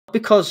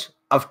because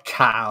of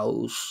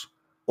cows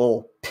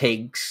or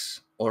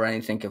pigs or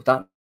anything of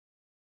that.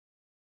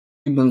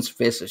 Humans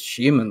versus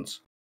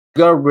humans. You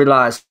gotta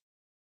realize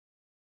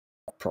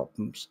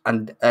problems,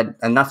 and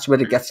that's where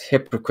it gets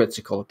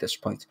hypocritical at this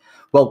point.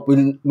 Well,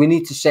 we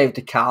need to save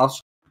the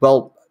cows.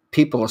 Well,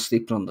 people are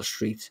sleeping on the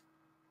street.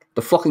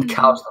 The fucking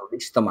cows are the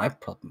least of my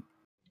problem.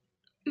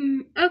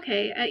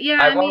 Okay, yeah,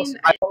 I want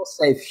to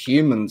save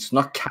humans,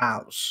 not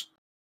cows.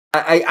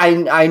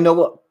 I know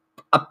what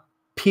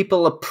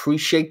people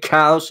appreciate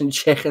cows and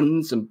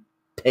chickens and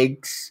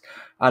pigs,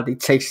 and they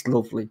taste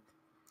lovely.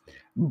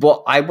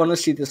 But I want to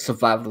see the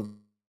survival.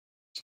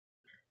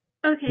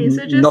 Okay,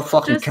 so not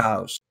fucking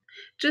cows.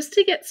 Just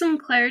to get some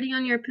clarity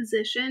on your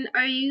position,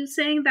 are you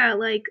saying that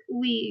like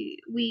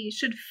we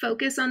should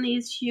focus on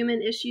these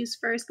human issues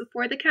first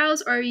before the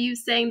cows, or are you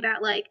saying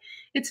that like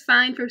it's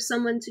fine for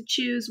someone to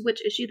choose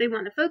which issue they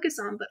want to focus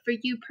on, but for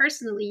you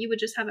personally, you would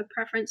just have a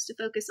preference to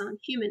focus on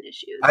human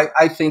issues?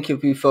 I think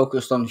if we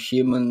focused on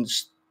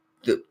humans,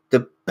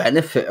 the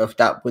benefit of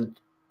that would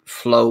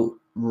flow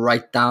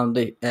right down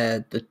the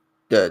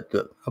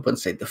I wouldn't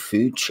say the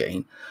food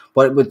chain,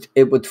 but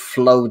it would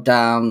flow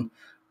down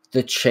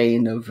the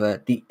chain of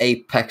the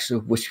apex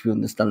of which we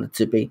understand it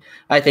to be.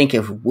 I think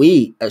if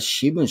we as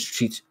humans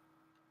treat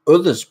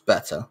others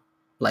better,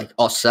 like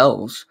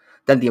ourselves,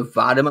 then the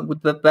environment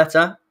would be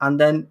better, and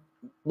then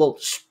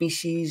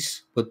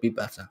species would be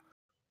better.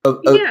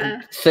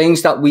 Yeah.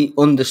 Things that we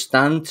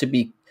understand to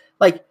be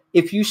like,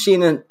 if you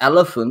seen an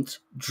elephant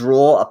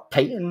draw a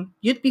painting,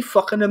 you'd be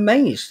fucking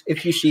amazed.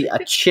 If you see a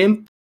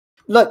chimp,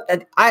 look,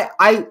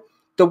 I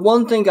the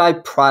one thing I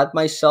pride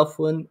myself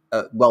in,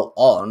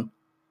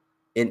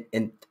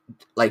 in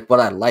like what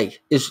I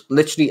like is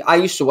literally, I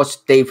used to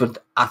watch David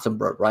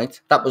Attenborough, right?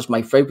 That was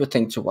my favorite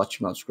thing to watch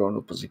when I was growing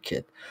up as a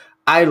kid.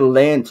 I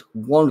learned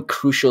one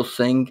crucial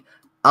thing: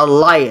 a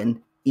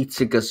lion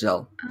eats a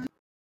gazelle.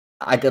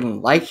 I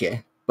didn't like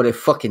it, but it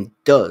fucking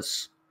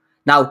does.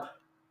 Now,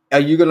 are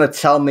you gonna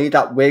tell me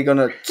that we're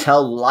gonna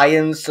tell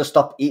lions to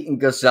stop eating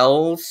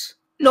gazelles?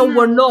 No,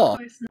 we're not.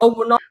 No,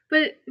 we're not.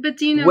 But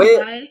do you know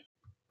why?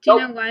 Do you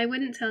know why I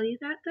wouldn't tell you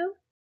that though?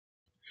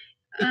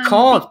 You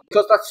can't,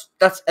 because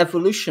that's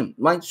evolution,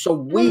 right? So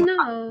we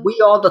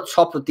are the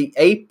top of the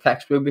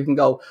apex where we can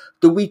go.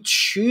 Do we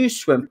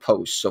choose to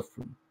impose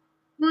suffering?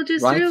 Well,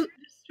 just right?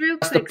 real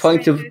that's the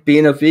point of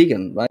being a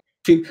vegan, right?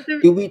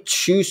 Do we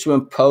choose to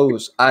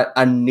impose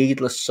a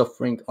needless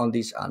suffering on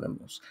these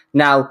animals?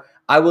 Now,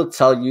 I will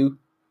tell you,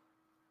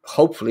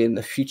 hopefully in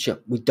the future,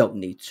 we don't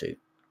need to.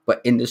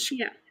 But in this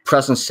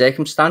present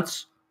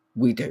circumstance,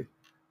 we do.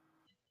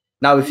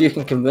 Now, if you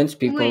can convince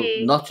people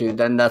not to,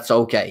 then that's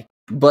okay.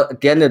 But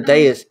at the end of the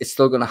day, it's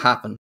still going to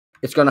happen.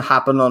 It's going to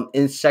happen on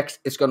insects.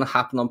 It's going to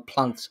happen on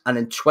plants. And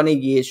in 20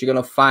 years, you're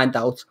going to find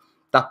out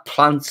that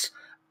plants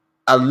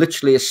are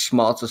literally as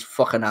smart as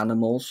fucking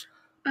animals.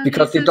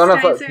 Because they don't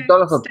have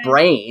a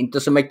brain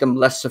doesn't make them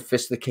less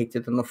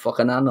sophisticated than a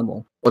fucking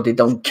animal. Or they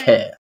don't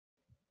care.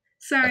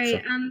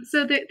 Sorry,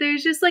 so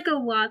there's just like a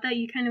lot that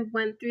you kind of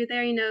went through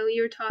there. You know,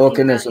 you were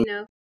talking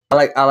about,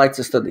 I like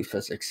to study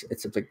physics.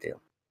 It's a big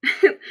deal.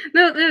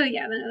 No,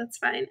 that's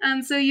fine.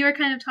 So you were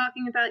kind of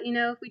talking about,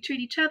 if we treat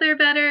each other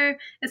better,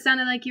 it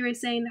sounded like you were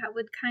saying that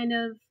would kind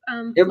of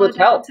it would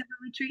help to how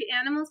we treat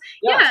animals.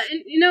 Yes.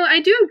 Yeah, and, I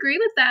do agree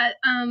with that.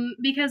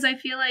 Because I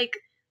feel like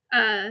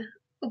a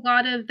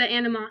lot of the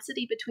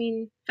animosity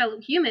between fellow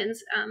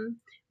humans,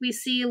 we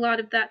see a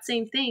lot of that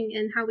same thing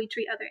in how we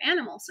treat other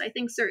animals. So I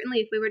think certainly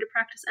if we were to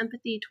practice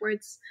empathy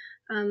towards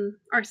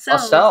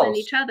ourselves and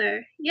each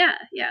other,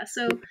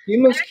 so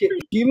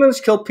humans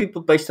kill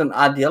people based on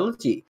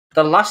ideology.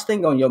 The last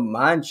thing on your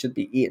mind should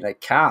be eating a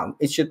cow.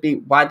 It should be,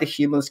 why do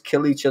humans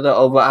kill each other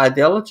over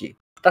ideology?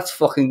 That's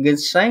fucking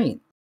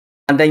insane.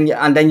 And then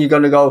you're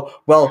gonna go,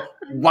 well,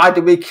 why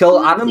do we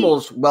kill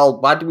animals? Well,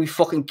 why do we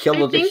fucking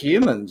kill other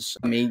humans?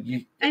 I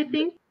mean,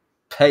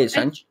 pay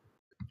attention.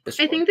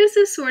 I think this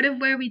is sort of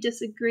where we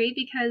disagree,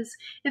 because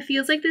it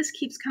feels like this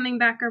keeps coming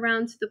back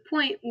around to the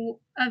point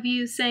of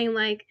you saying,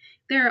 like,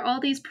 there are all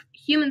these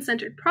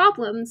human-centered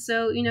problems,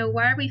 so,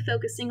 why are we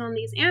focusing on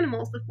these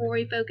animals before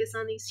we focus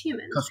on these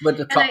humans? Because we're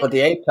the top of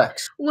the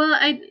apex.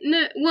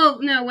 No,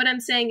 what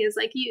I'm saying is,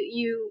 like,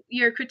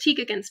 your critique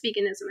against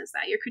veganism is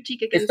that your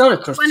critique against... It's not a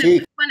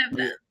critique. One of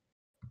them.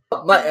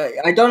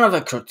 I don't have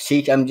a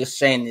critique. I'm just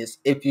saying is,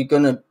 if you're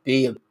gonna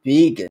be a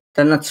vegan,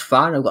 then that's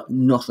fine. I've got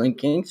nothing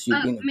against you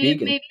being a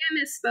vegan. Maybe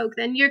I misspoke.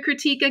 Then your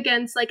critique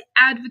against like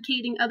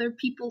advocating other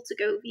people to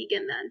go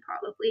vegan, then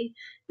probably.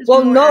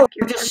 Well, no,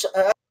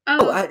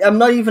 I'm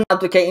not even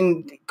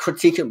advocating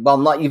critiquing. Well,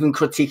 I'm not even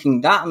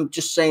critiquing that. I'm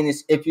just saying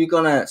is, if you're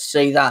gonna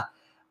say that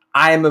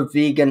I am a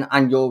vegan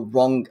and you're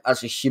wrong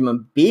as a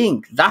human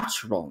being,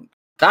 that's wrong.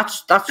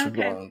 That's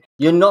wrong.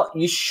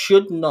 You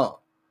should not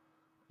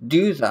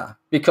do that,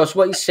 because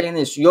what you're saying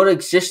is your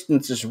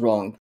existence is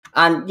wrong.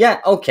 And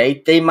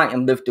they might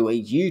have lived the way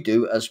you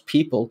do as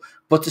people,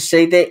 but to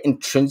say they're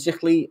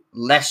intrinsically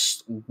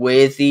less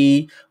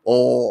worthy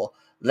or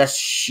less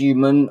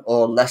human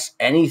or less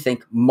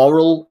anything,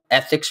 moral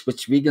ethics,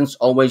 which vegans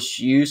always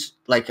use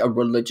like a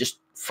religious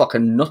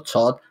fucking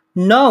nutard.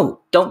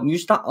 No, don't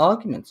use that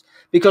argument,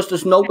 because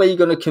there's no way you're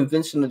going to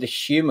convince another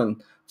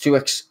human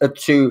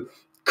to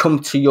come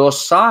to your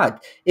side.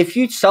 If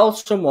you tell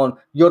someone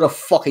you're a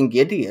fucking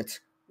idiot,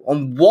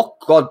 on what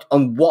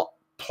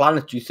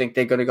planet do you think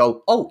they're going to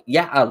go, oh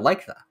yeah, I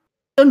like that?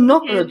 They're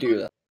not going to do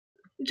that.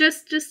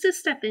 Just to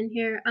step in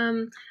here,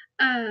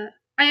 I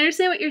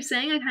understand what you're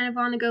saying. I kind of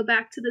want to go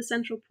back to the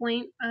central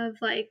point of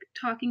like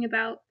talking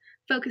about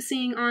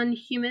focusing on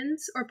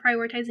humans or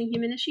prioritizing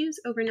human issues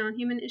over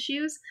non-human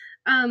issues.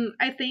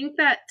 I think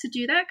that to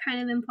do that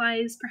kind of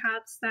implies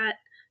perhaps that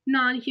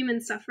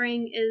non-human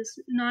suffering is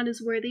not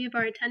as worthy of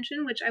our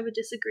attention, which I would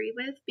disagree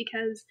with,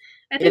 because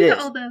I think that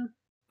although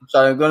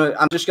so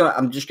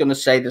I'm just gonna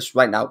say this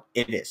right now,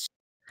 it is.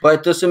 But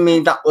it doesn't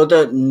mean that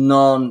other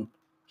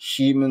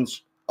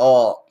non-humans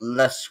are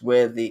less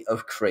worthy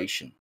of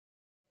creation.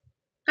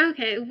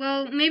 Okay,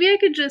 well, maybe I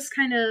could just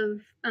kind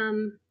of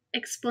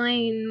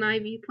explain my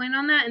viewpoint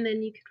on that, and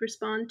then you could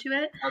respond to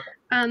it.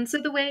 Okay. So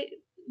the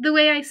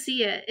way I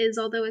see it is,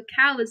 although a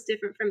cow is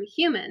different from a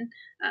human,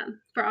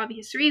 for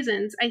obvious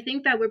reasons, I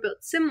think that we're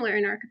both similar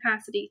in our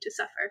capacity to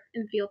suffer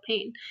and feel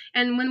pain.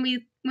 And when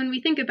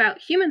we think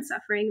about human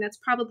suffering, that's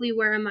probably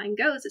where our mind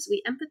goes, as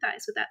we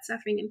empathize with that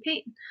suffering and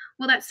pain.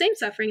 Well, that same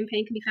suffering and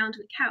pain can be found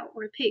in a cow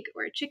or a pig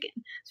or a chicken.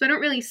 So I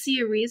don't really see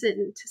a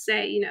reason to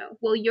say,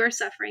 well, your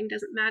suffering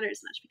doesn't matter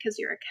as much because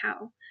you're a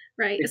cow,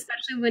 right?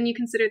 Especially when you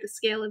consider the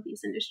scale of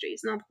these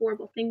industries and all the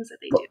horrible things that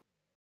they do.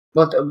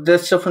 But the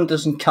suffering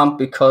doesn't count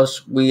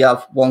because we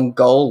have one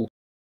goal,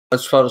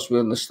 as far as we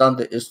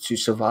understand it, is to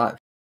survive.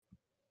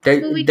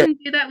 We can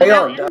do that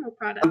without animal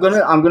products.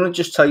 I'm gonna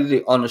just tell you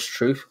the honest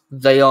truth.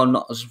 They are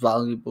not as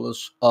valuable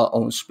as our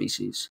own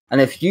species. And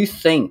if you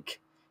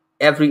think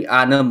every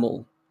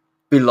animal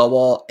below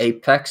our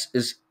apex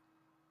is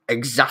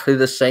exactly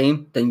the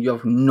same, then you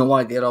have no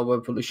idea how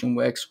evolution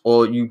works,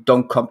 or you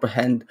don't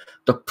comprehend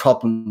the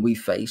problem we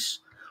face.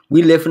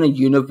 We live in a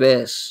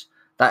universe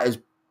that is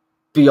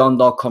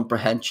beyond our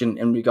comprehension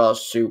in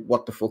regards to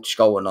what the fuck's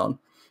going on.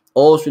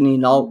 All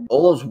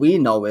we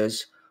know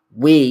is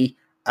we,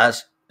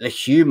 as the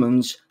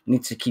humans,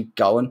 need to keep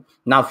going.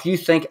 Now, if you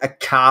think a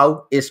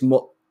cow is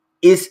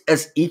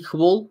as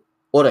equal,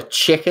 or a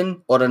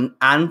chicken, or an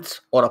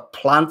ant, or a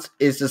plant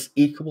is as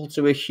equal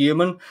to a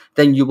human,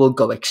 then you will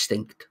go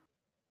extinct.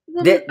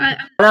 And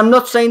I'm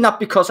not saying that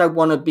because I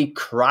want to be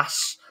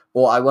crass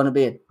or I want to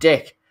be a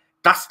dick.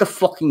 That's the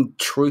fucking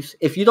truth.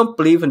 If you don't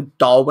believe in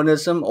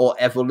Darwinism or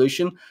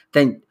evolution,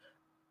 then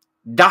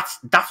that's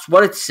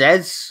what it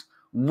says.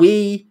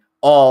 We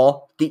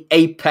are the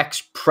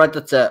apex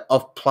predator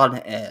of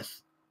planet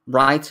Earth,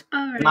 right?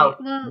 All right.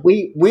 Now,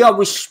 we are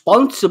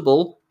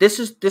responsible. This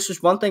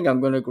is one thing I'm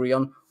going to agree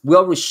on. We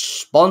are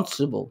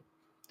responsible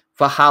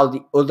for how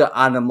the other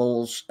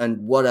animals and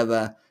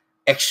whatever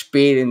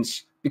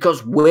experience,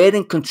 because we're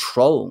in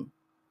control.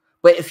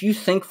 But if you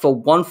think for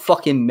one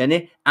fucking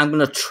minute I'm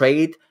going to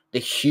trade the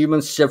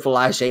human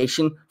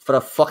civilization for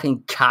a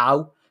fucking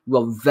cow, you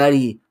are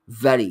very,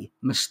 very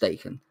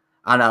mistaken.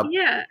 And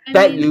I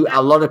bet you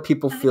a lot of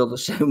people feel the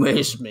same way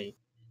as me.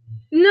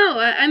 No,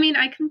 I mean,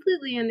 I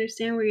completely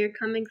understand where you're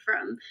coming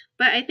from.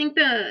 But I think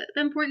the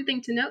important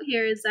thing to note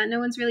here is that no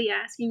one's really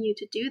asking you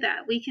to do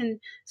that. We can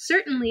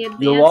certainly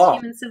advance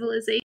human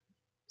civilization.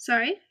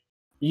 Sorry?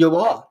 You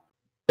are.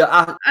 You're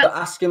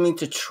asking me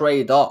to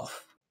trade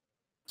off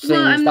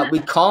things that we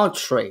can't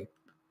trade.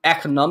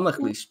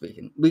 Economically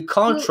speaking, we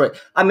can't trade.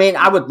 I mean,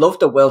 I would love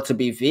the world to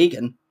be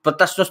vegan, but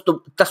that's not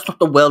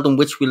the world in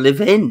which we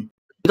live in.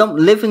 We don't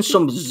live in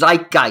some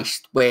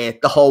zeitgeist where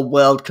the whole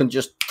world can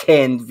just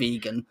turn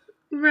vegan.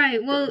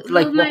 Right. Well,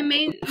 my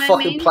main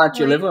planet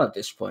you live on at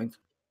this point.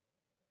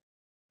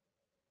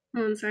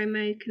 Oh, I'm sorry,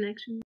 my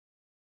connection.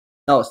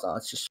 No, it's not.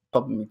 It's just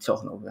probably me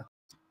talking over there.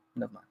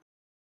 Never mind.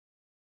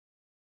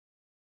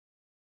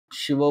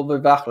 She will be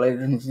back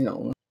later,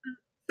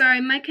 Sorry,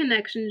 my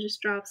connection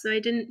just dropped, so I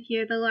didn't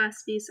hear the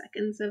last few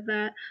seconds of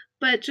that.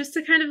 But just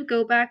to kind of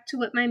go back to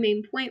what my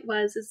main point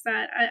was, is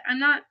that I'm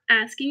not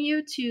asking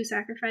you to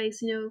sacrifice,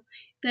 the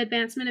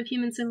advancement of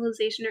human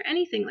civilization or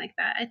anything like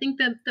that. I think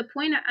the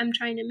point I'm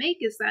trying to make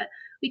is that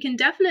we can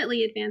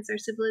definitely advance our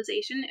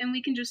civilization, and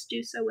we can just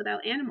do so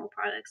without animal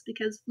products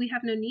because we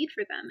have no need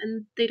for them,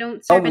 and they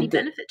don't serve any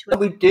benefit to us.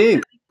 We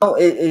do. No,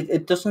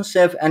 it doesn't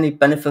serve any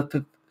benefit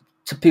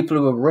to people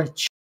who are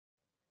rich.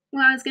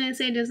 Well, I was going to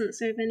say it doesn't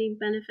serve any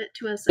benefit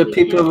to us. The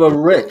people who are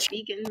rich.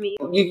 Vegan meat.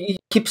 You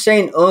keep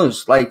saying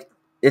us like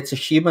it's a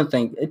human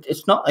thing.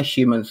 It's not a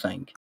human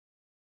thing.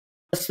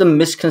 That's the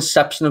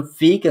misconception of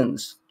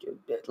vegans.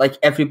 Like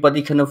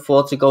everybody can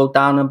afford to go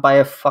down and buy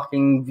a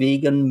fucking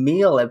vegan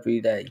meal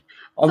every day.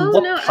 On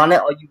what planet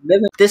are you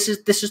living? This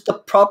is the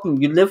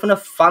problem. You live in a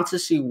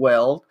fantasy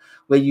world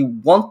where you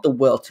want the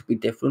world to be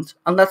different,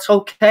 and that's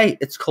okay.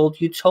 It's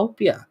called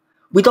utopia.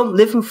 We don't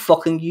live in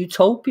fucking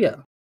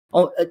utopia.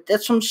 Oh,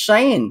 that's what I'm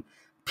saying.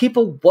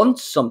 People want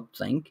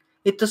something.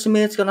 It doesn't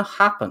mean it's going to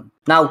happen.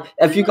 Now,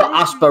 if you've got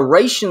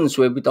aspirations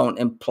where we don't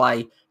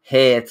imply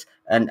hate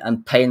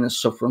and pain and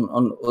suffering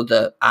on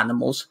other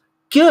animals,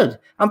 good.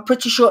 I'm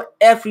pretty sure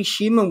every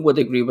human would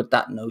agree with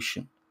that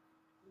notion.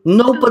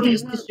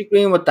 Nobody's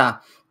disagreeing with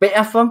that. But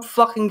if I'm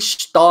fucking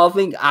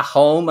starving at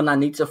home and I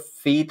need to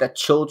feed the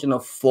children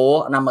of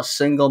 4 and I'm a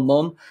single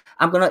mum,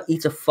 I'm going to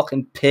eat a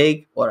fucking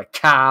pig or a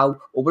cow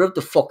or whatever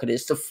the fuck it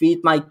is to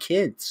feed my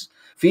kids.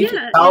 For you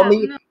to tell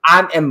me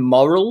I'm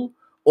immoral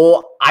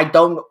or I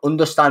don't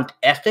understand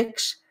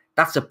ethics,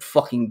 that's a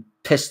fucking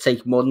piss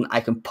take more than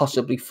I can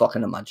possibly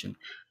fucking imagine.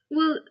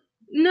 Well,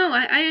 no,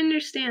 I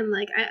understand.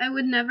 Like, I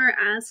would never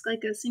ask,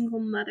 like, a single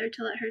mother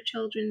to let her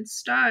children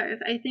starve.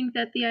 I think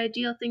that the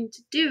ideal thing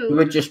to do... You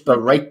would just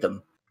berate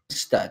them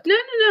instead.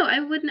 No,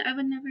 I would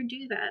never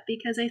do that,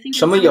 because I think...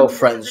 Some of your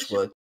friends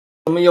would.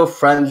 Some of your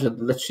friends would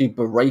literally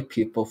berate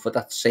people for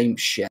that same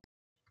shit.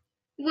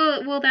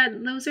 Well,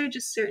 those are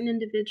just certain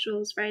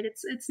individuals, right?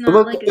 It's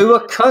not like... Who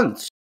are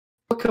cunts.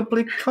 Who are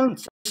complete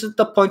cunts. This is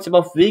the point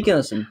about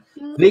veganism.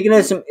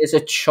 Veganism is a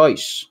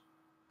choice.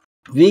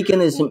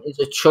 Veganism is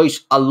a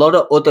choice a lot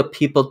of other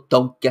people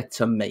don't get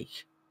to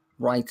make,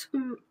 right?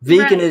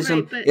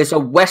 Veganism is a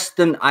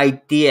Western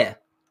idea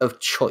of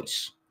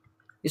choice.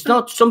 It's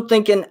not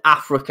something in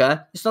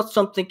Africa. It's not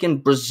something in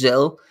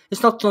Brazil.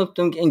 It's not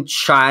something in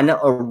China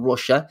or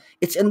Russia.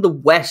 It's in the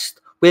West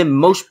where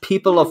most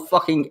people are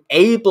fucking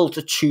able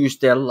to choose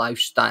their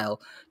lifestyle.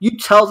 You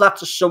tell that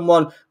to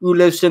someone who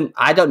lives in,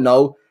 I don't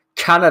know,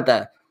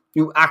 Canada,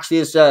 who actually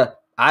is a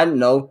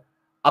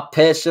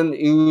person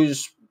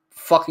who's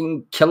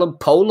fucking killing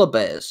polar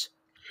bears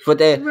for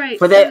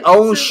their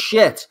own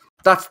shit.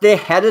 That's their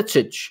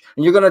heritage.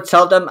 And you're going to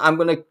tell them I'm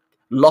going to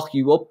lock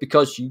you up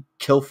because you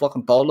kill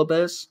fucking polar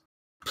bears?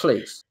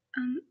 Please.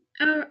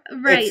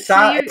 Right.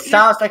 It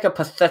sounds like a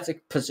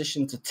pathetic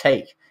position to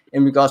take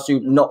in regards to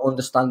not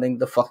understanding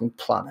the fucking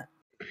planet.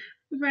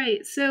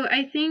 Right. So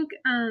I think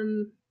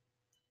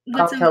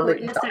what's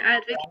important is to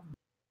advocate...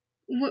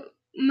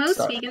 Most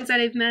vegans that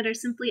I've met are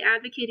simply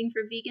advocating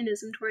for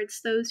veganism towards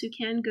those who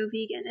can go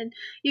vegan. And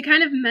you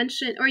kind of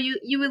mentioned, or you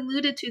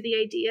alluded to the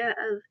idea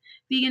of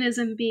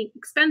veganism being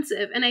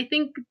expensive. And I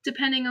think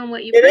depending on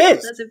what you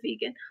purchase as a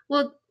vegan,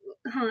 well,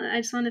 hold on,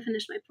 I just want to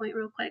finish my point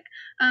real quick.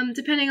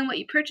 Depending on what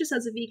you purchase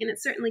as a vegan, it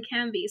certainly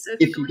can be. So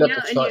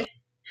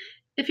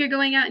if you're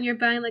going out and you're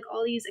buying like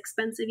all these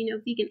expensive,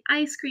 vegan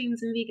ice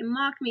creams and vegan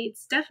mock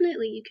meats,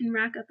 definitely you can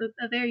rack up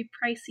a very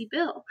pricey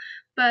bill.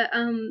 But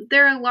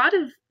there are a lot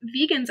of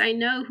vegans I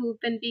know who've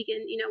been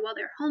vegan, while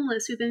they're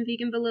homeless, who've been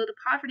vegan below the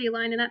poverty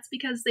line, and that's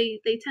because they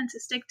tend to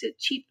stick to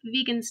cheap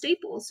vegan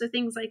staples. So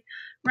things like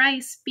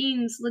rice,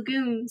 beans,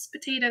 legumes,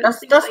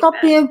 potatoes. That's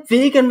not being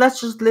vegan.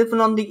 That's just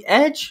living on the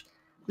edge.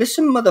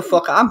 Listen,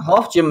 motherfucker, I'm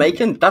half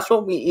Jamaican. That's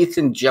what we eat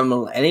in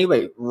general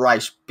anyway.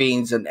 Rice,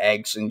 beans, and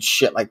eggs and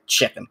shit like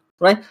chicken.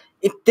 Right?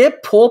 They're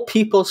poor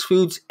people's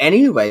foods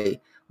anyway.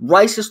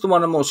 Rice is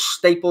one of the most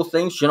staple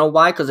things. You know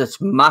why? Because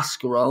it's mass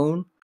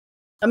grown.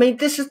 I mean,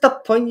 this is the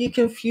point. You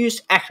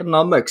confuse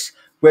economics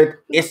with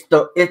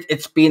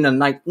it's been a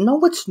night. No,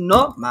 it's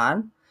not,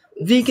 man.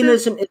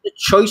 Veganism is a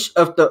choice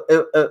of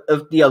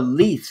the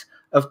elite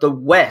of the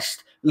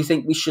West who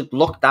think we should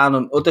look down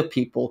on other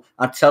people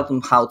and tell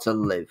them how to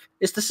live.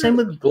 It's the same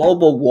with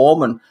global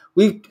warming.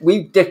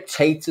 We've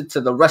dictated to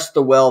the rest of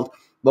the world,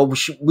 well,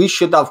 we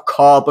should have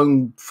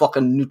carbon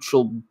fucking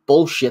neutral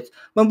bullshit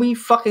when we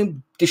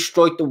fucking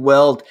destroyed the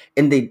world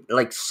in the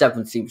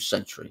 17th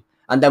century.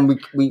 And then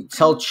we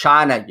tell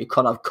China you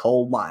can't have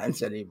coal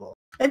mines anymore.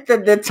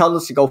 They're telling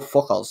us to go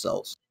fuck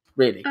ourselves.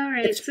 Really. All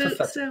right.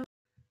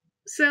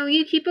 So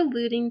you keep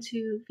alluding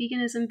to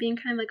veganism being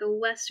kind of like a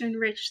Western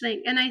rich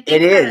thing. And I think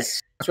it is.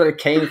 That's where it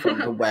came from,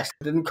 the West.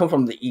 It didn't come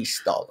from the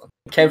East, darling.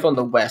 It came from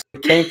the West.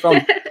 It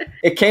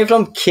came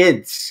from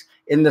kids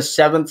in the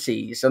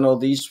 70s and all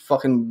these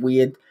fucking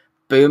weird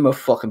boomer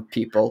fucking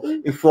people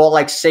who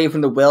thought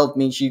saving the world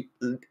means you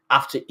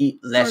have to eat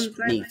less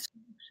meat.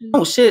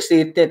 No,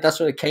 seriously, it did. That's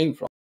where it came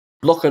from.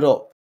 Look it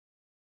up.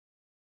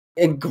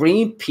 And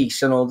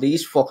Greenpeace and all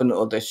these fucking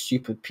other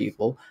stupid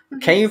people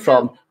came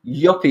from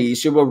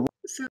yuppies who were...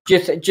 Do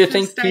you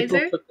think people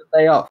took the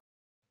day off?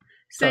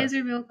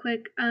 Styzor, real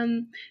quick.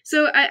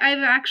 So I've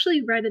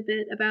actually read a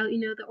bit about,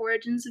 the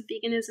origins of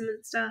veganism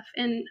and stuff,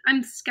 and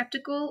I'm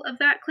skeptical of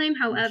that claim.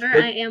 However,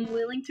 I'm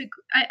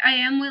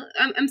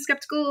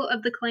skeptical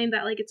of the claim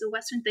that it's a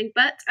Western thing,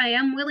 but I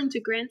am willing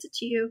to grant it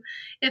to you,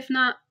 if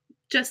not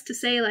just to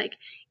say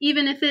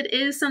even if it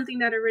is something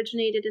that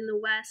originated in the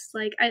West,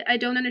 I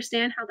don't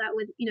understand how that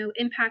would,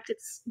 impact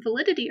its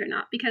validity or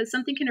not, because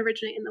something can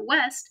originate in the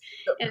West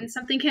and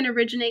something can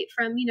originate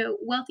from,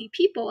 wealthy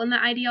people, and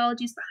the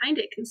ideologies behind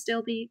it can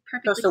still be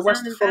perfectly sound and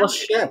valid. Because the West is full of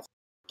shit.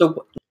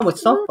 No,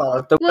 it's not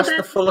valid. The West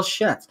is full of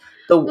shit.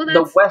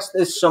 The West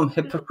is some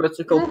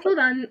hypocritical... Well, hold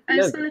on. I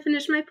just want to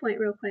finish my point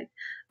real quick.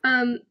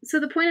 So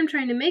the point I'm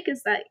trying to make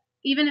is that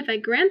even if I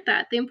grant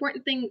that, the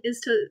important thing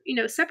is to,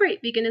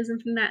 separate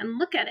veganism from that and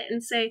look at it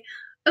and say,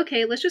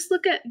 okay, let's just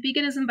look at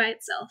veganism by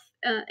itself,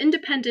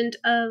 independent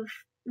of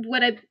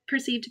what I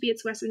perceive to be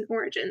its Western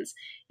origins.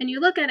 And you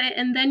look at it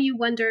and then you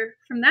wonder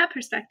from that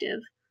perspective,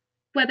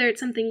 whether it's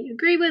something you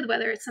agree with,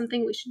 whether it's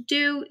something we should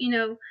do.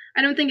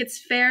 I don't think it's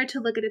fair to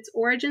look at its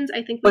origins.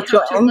 I think we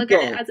have to look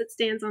at it as it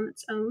stands on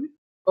its own.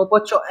 But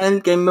what's your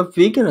end game of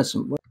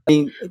veganism? I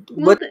mean,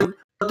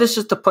 this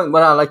is the point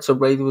where I like to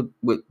raise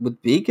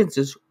with vegans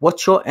is,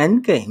 what's your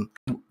end game?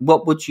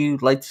 What would you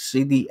like to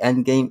see the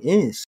end game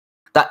is?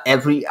 That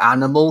every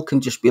animal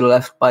can just be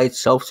left by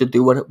itself to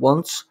do what it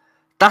wants?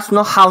 That's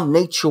not how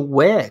nature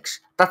works.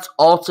 That's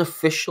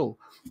artificial.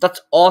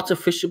 That's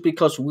artificial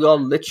because we are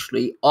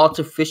literally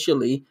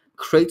artificially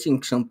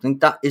creating something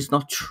that is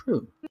not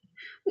true.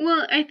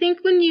 Well, I think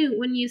when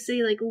you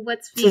say like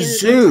what's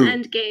veganism's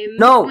end game,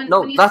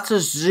 that's a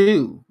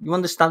zoo. You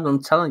understand what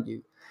I'm telling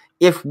you?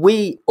 If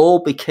we all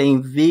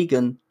became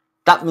vegan,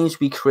 that means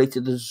we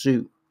created a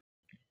zoo.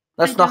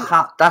 That's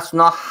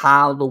not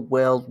how the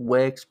world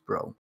works,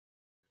 bro.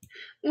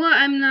 Well,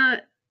 I'm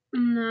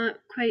not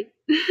quite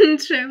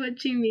sure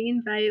what you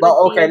mean by it.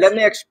 Well, okay, let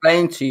me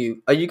explain to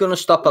you. Are you going to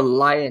stop a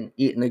lion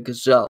eating a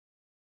gazelle?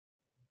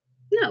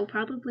 No,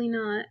 probably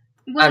not.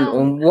 Well,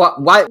 and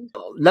why?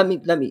 Let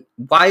me.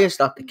 Why is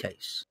that the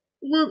case?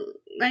 Well,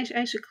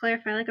 I should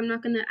clarify. Like, I'm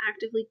not going to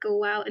actively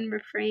go out and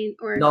refrain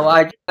or. No,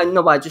 I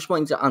just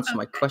wanted to answer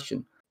my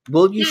question.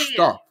 Will you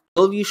stop?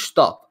 Yeah. Will you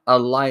stop a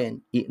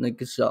lion eating a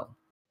gazelle?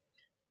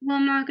 Well,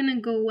 I'm not going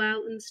to go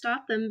out and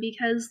stop them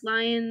because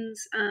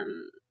lions.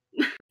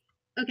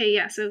 Okay,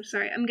 yeah. So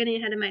sorry, I'm getting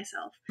ahead of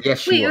myself.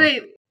 Yes,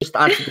 wait. Just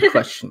answer the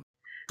question.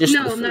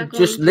 No, I'm not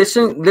going. Just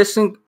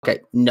listen.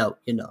 Okay, no,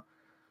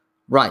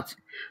 right.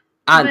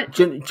 And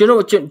do you know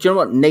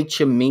what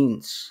nature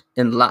means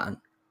in Latin?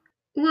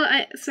 Well,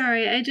 I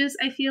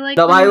feel like.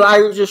 No, I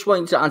was just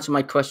wanting to answer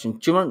my question.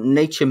 Do you know what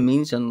nature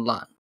means in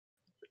Latin?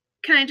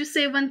 Can I just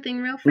say one thing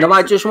real fast? No,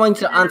 I just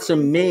want you to answer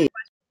me.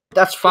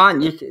 That's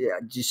fine.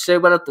 You say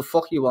whatever the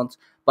fuck you want,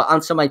 but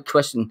answer my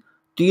question.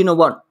 Do you know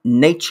what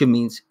nature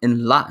means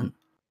in Latin?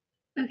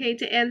 Okay,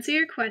 to answer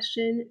your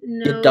question,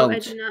 no, you don't. I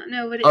do not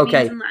know what it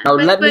means in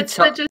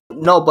Latin.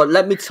 But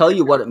let me tell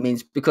you what it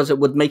means, because it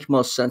would make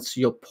more sense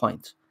to your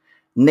point.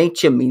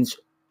 Nature means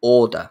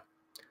order.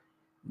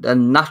 The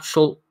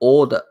natural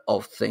order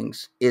of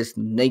things is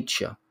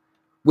nature,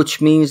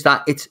 which means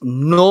that it's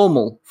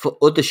normal for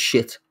other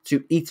shit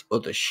to eat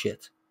other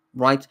shit,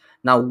 right?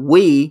 Now,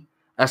 we,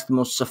 as the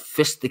most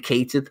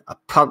sophisticated,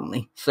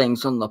 apparently,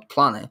 things on the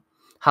planet,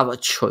 have a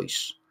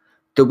choice.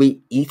 Do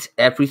we eat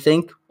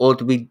everything, or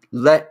do we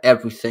let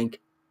everything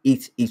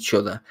eat each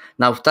other?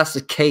 Now, if that is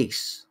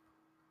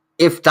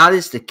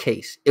the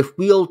case, if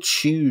we all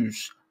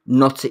choose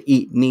not to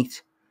eat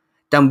meat,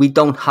 then we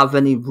don't have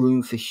any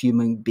room for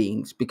human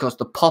beings, because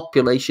the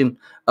population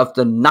of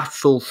the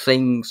natural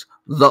things,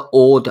 the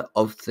order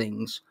of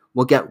things,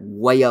 will get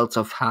way out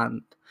of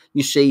hand.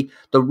 You see,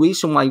 the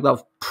reason why you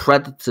have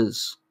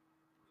predators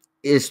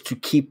is to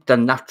keep the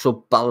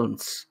natural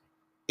balance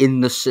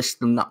in the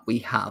system that we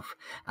have.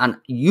 And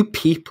you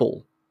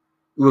people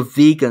who are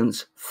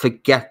vegans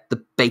forget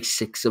the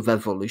basics of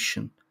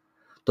evolution.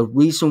 The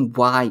reason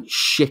why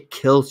shit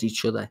kills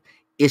each other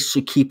is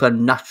to keep a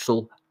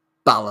natural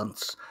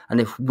balance. And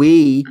if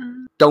we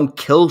don't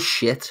kill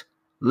shit,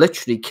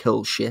 literally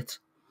kill shit,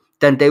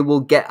 then they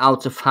will get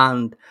out of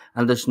hand,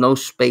 and there's no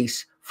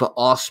space for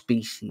our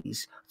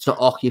species to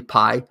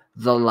occupy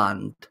the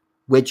land.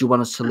 Where do you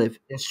want us to live?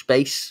 In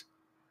space?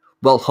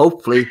 Well,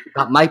 hopefully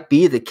that might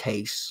be the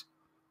case,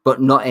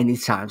 but not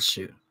anytime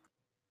soon.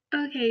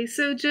 Okay,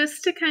 so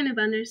just to kind of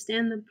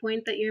understand the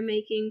point that you're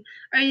making,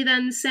 are you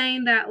then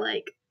saying that,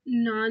 like,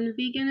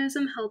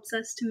 non-veganism helps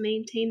us to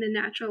maintain the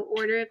natural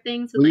order of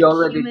things? With, we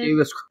already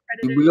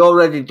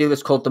do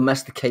this called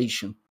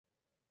domestication.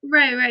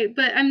 Right.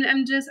 But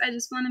I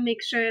just want to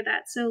make sure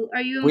that. So,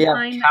 are you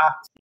implying? We have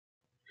cats.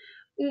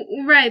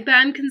 Right, but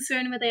I'm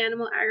concerned with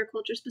animal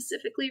agriculture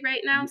specifically right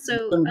now.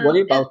 So don't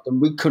worry about them.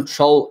 We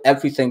control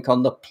everything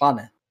on the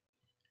planet.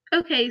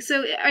 Okay,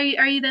 so are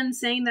you then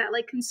saying that,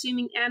 like,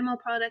 consuming animal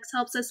products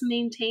helps us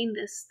maintain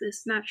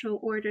this natural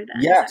order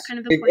then? Yes, is that kind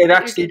of the point it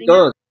actually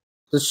does.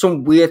 There's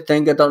some weird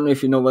thing, I don't know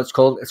if you know what it's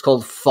called. It's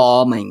called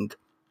farming.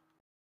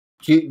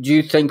 Do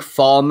you think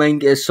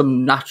farming is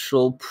some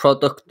natural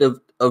product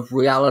of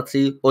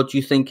reality, or do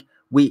you think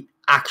we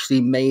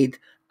actually made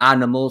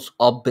animals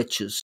our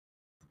bitches?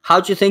 How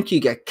do you think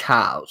you get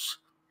cows?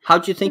 How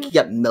do you think you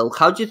get milk?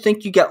 How do you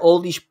think you get all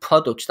these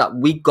products that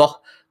we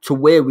got to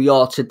where we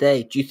are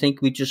today? Do you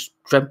think we just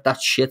dreamt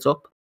that shit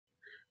up?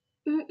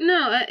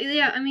 No,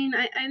 yeah, I mean,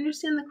 I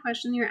understand the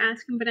question you're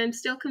asking, but I'm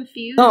still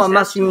confused. No, I'm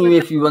asking you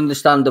if you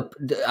understand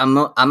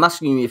I'm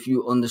asking you if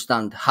you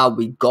understand how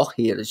we got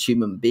here as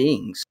human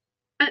beings.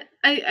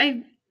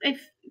 I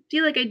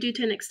feel like I do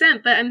to an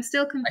extent, but I'm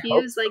still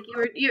confused. Like,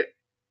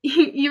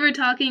 you were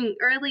talking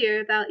earlier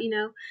about,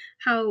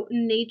 how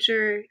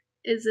nature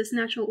is this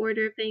natural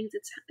order of things.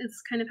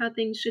 It's kind of how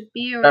things should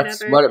be, or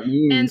That's whatever. That's what it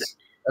means.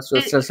 That's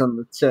what it says on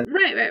the tin.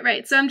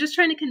 Right. So I'm just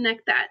trying to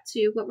connect that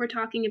to what we're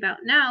talking about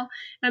now.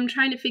 I'm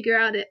trying to figure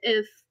out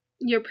if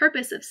your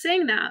purpose of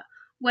saying that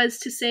was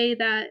to say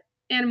that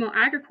animal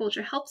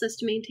agriculture helps us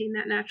to maintain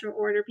that natural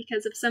order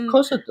because of some. Of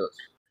course it does.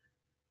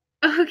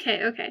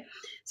 Okay.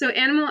 So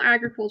animal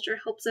agriculture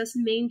helps us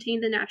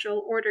maintain the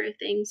natural order of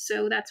things.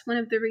 So that's one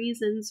of the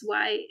reasons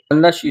why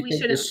Unless you we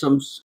think shouldn't.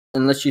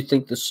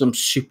 there's some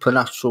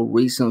supernatural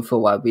reason for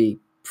why we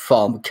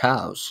farm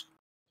cows.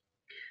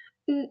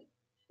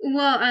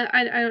 Well,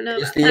 I don't know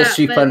Is about there a that, but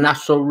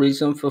supernatural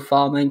reason for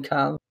farming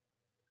cows?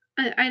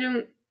 I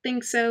don't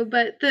think so.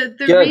 But the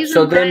Good.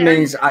 reason why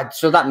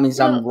That means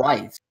I'm well,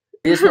 right.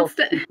 There's no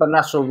st-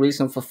 supernatural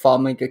reason for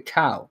farming a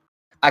cow.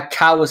 A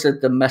cow is a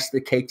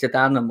domesticated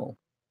animal.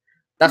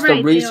 That's the right,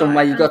 they reason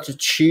why are. you got to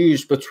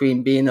choose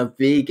between being a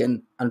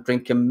vegan and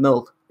drinking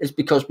milk. It's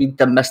because we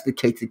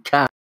domesticated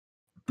cows.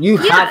 You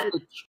have Yeah.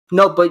 to,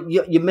 no, but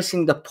you're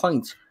missing the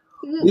point.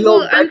 We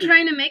Well, I'm already.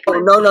 trying to make Oh, my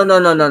no, no, point. no,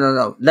 no, no, no,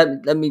 no.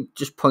 Let me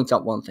just point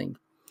out one thing.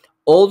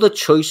 All the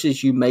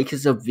choices you make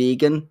as a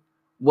vegan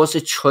was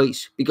a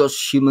choice because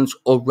humans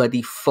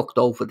already fucked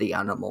over the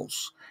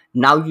animals.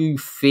 Now you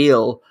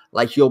feel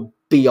like you're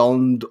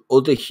beyond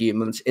other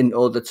humans in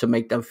order to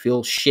make them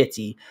feel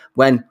shitty,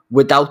 when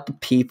without the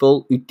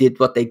people who did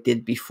what they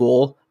did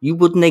before, you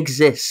wouldn't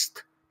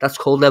exist. That's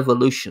called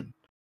evolution.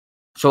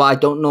 So I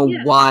don't know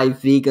Yeah. why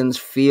vegans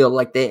feel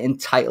like they're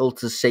entitled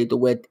to say the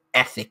word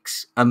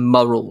ethics and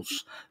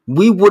morals.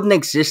 We wouldn't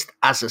exist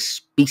as a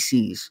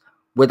species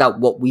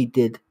without what we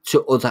did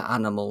to other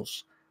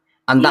animals.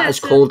 And that Yeah, is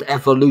so called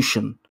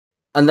evolution.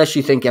 Unless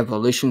you think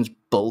evolution's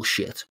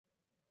bullshit.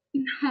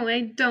 no,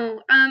 I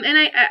don't. And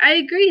I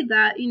agree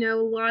that, a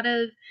lot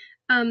of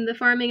the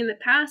farming in the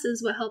past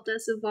is what helped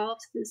us evolve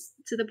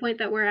to the point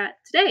that we're at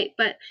today.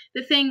 But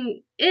the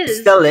thing It is,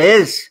 still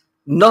is.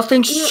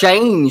 Nothing's well,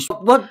 changed.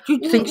 What do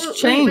you think's wait,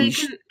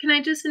 changed? can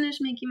I just finish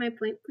making my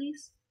point,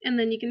 please? And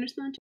then you can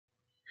respond.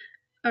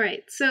 All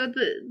right. So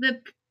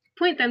the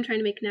point that I'm trying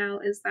to make now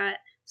is that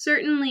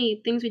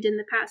certainly things we did in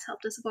the past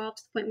helped us evolve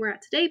to the point we're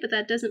at today, but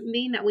that doesn't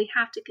mean that we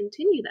have to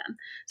continue them.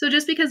 So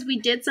just because we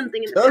did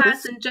something in the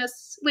past and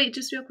just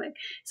real quick.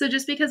 So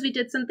just because we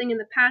did something in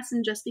the past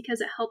and just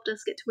because it helped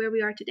us get to where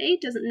we are today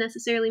doesn't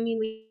necessarily mean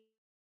we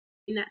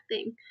that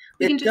thing.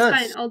 We can It just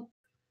find does. all.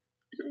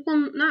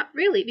 Well, not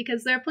really,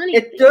 because there are plenty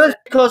of It things does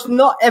that. because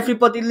not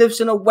everybody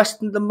lives in a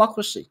Western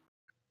democracy.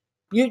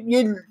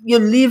 You're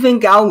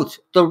leaving out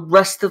the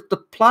rest of the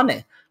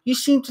planet. You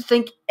seem to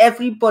think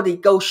everybody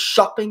goes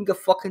shopping at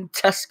fucking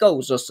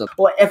Tesco's or something,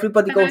 or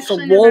everybody I've goes to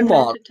actually never been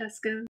Walmart. to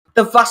Tesco.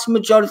 The vast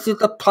majority of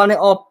the planet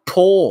are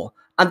poor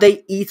and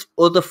they eat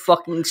other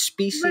fucking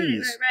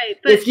species. Right.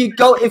 But If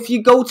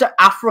you go to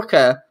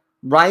Africa,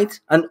 right,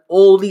 and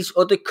all these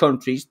other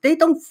countries, they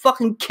don't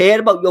fucking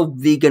care about your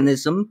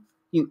veganism.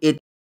 You idiot.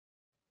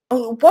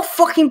 What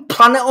fucking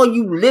planet are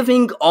you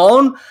living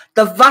on?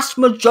 The vast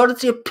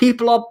majority of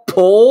people are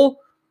poor.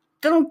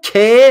 They don't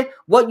care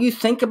what you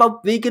think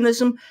about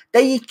veganism.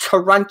 They eat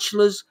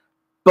tarantulas,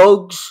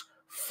 bugs,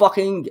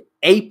 fucking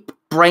ape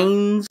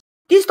brains.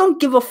 These don't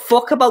give a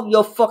fuck about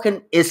your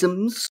fucking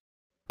isms.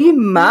 Are you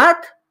mad?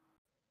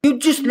 You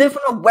just live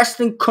in a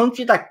Western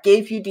country that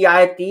gave you the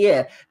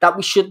idea that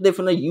we should live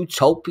in a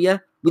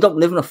utopia. We don't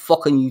live in a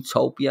fucking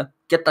utopia.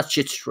 Get that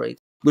shit straight.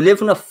 We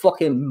live in a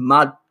fucking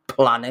mad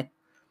planet.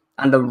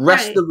 And the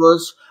rest right. of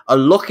us are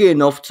lucky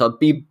enough to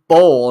be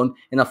born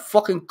in a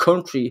fucking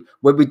country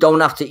where we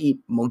don't have to eat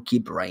monkey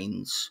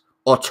brains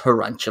or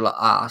tarantula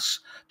ass.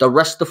 The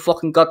rest of the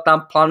fucking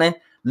goddamn planet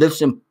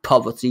lives in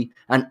poverty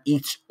and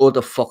eats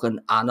other fucking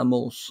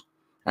animals.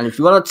 And if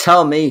you want to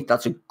tell me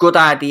that's a good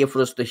idea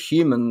for us, the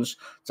humans,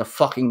 to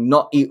fucking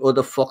not eat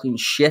other fucking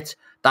shit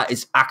that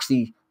is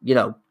actually,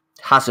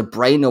 has a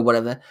brain or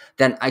whatever,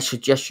 then I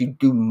suggest you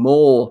do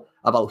more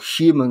about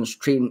humans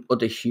treating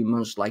other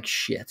humans like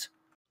shit.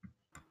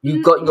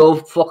 You got your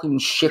fucking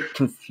shit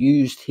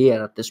confused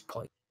here at this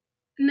point.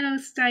 No,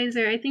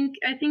 styzor, I think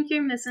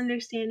you're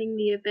misunderstanding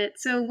me a bit.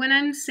 So when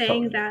I'm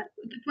saying that,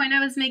 the point I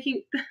was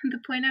making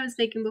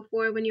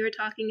before when you were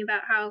talking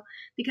about how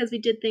because we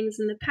did things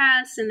in the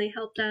past and they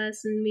helped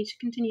us and we should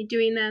continue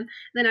doing them,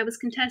 then I was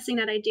contesting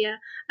that idea.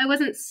 I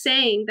wasn't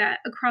saying that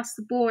across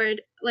the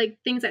board, like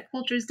things that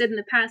cultures did in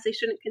the past, they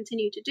shouldn't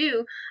continue to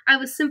do. I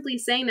was simply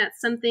saying that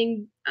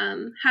something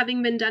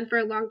having been done for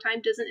a long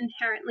time doesn't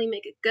inherently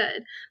make it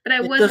good. But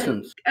I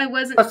wasn't.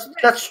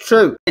 That's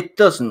true. It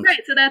doesn't. Right.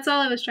 So that's all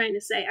I was trying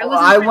to say.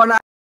 I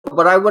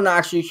want to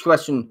ask you a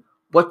question.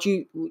 What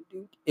you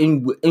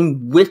in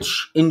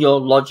your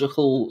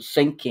logical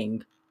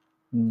thinking,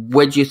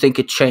 where do you think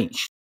it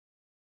changed?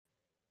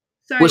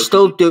 Sorry,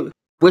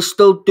 We're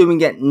still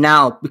doing it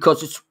now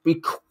because it's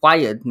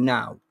required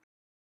now.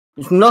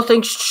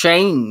 Nothing's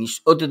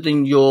changed other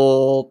than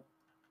your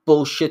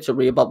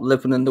bullshittery about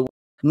living in the.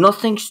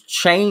 Nothing's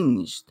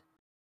changed.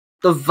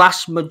 The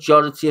vast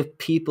majority of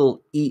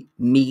people eat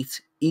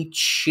meat, eat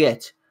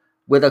shit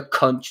with a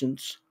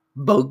conscience.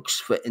 Bugs,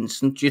 for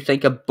instance. Do you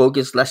think a bug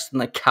is less than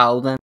a cow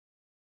then?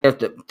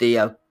 They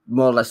have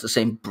more or less the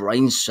same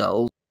brain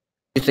cells.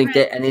 Do you think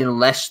they're any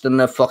less than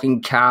a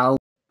fucking cow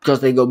because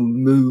they go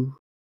moo?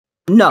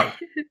 No.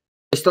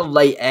 They still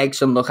lay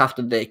eggs and look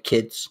after their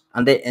kids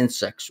and they're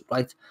insects,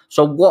 right?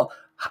 So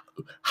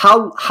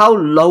how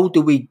low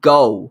do we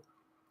go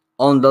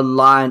on the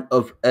line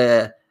of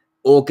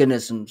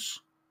organisms,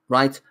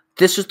 right?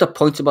 This is the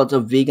point about a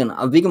vegan.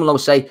 A vegan will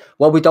always say,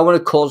 well, we don't want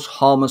to cause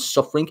harm and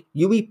suffering.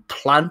 You eat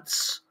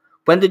plants.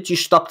 When did you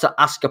stop to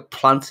ask a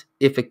plant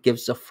if it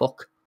gives a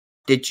fuck?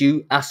 Did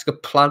you ask a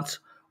plant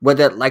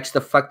whether it likes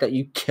the fact that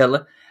you kill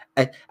it?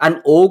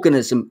 An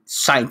organism,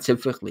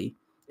 scientifically,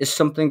 is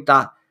something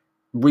that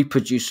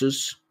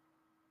reproduces,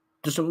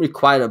 doesn't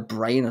require a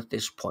brain at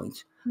this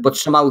point. But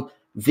somehow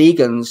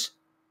vegans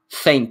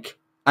think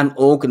an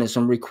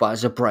organism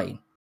requires a brain.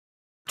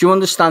 Do you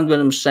understand what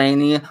I'm saying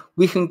here?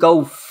 We can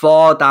go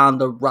far down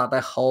the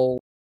rabbit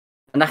hole,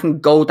 and I can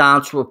go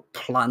down to a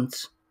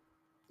plant.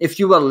 If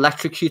you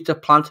electrocute a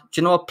plant,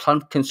 do you know a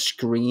plant can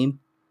scream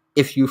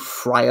if you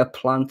fry a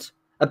plant?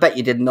 I bet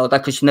you didn't know that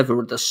because you never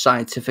read a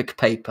scientific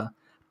paper.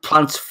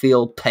 Plants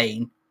feel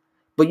pain.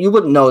 But you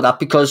wouldn't know that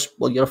because,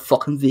 well, you're a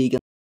fucking vegan.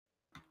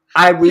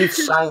 I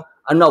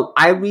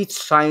read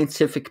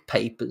scientific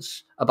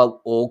papers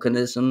about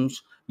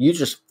organisms. You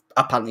just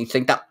apparently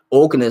think that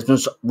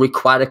organisms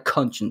require a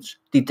conscience.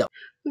 They don't.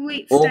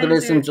 Wait,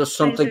 organisms are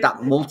something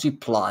that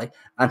multiply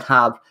and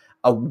have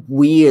a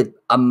weird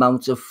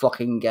amount of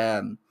fucking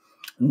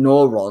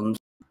neurons.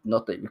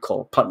 Not that you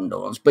call plant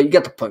neurons, but you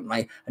get the point,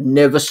 right? A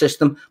nervous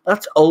system.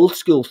 That's old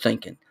school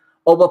thinking.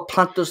 Oh, a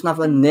plant doesn't have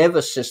a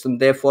nervous system,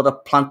 therefore the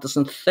plant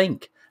doesn't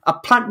think. A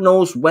plant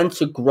knows when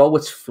to grow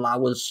its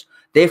flowers,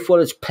 therefore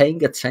it's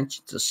paying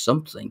attention to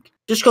something.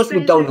 Just because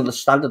we don't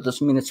understand it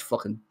doesn't mean it's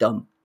fucking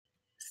dumb.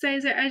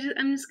 styzor,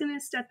 I'm just gonna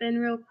step in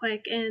real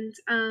quick, and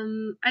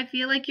I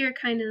feel like you're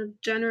kind of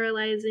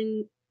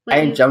generalizing. I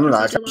ain't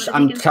generalizing.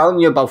 I'm telling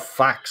you about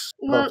facts,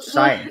 about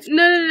science.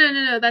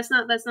 No. That's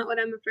not what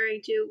I'm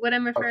referring to. What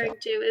I'm referring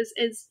to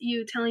is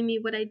you telling me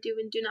what I do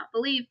and do not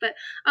believe. But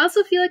I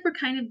also feel like we're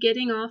kind of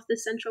getting off the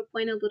central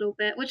point a little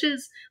bit, which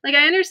is like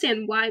I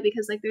understand why,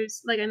 because like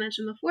there's, like I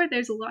mentioned before,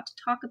 there's a lot to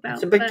talk about.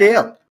 It's a big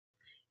deal.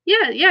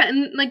 Yeah,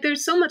 and like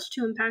there's so much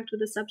to impact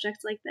with a subject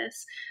like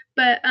this.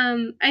 But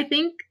I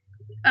think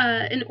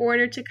in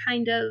order to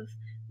kind of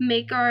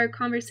make our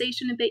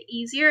conversation a bit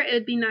easier, it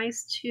would be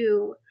nice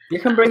to... You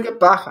can bring it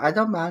back. I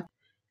don't mind.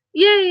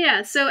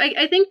 Yeah. So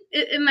I think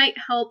it might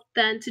help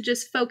then to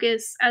just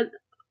focus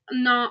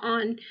not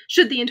on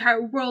should the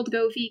entire world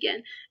go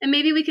vegan, and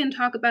maybe we can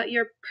talk about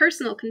your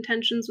personal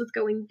contentions with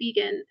going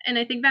vegan. And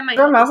I think that might.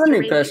 I don't have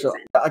any personal.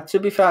 To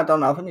be fair, I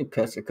don't have any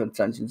personal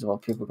contentions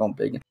about people going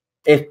vegan.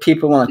 If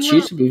people want to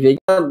choose to be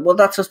vegan, well,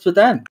 that's up to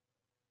them.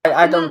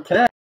 I don't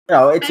care. You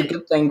know, it's a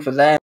good thing for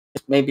them.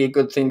 It's maybe a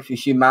good thing for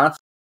humanity,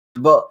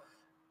 but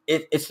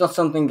it's not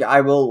something I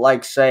will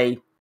like say.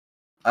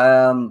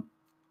 God,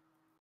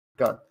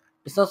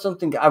 it's not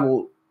something I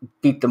will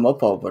beat them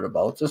up over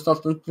about. It's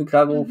not something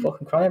I will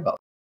fucking cry about.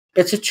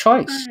 It's a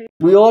choice.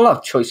 We all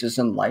have choices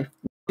in life.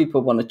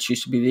 People want to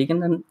choose to be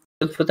vegan, and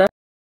good for them.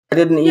 I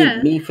didn't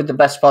eat meat for the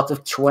best part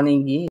of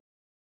 20 years.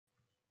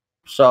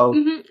 So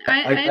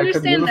I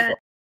understand that.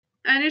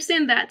 I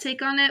understand that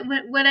take on it.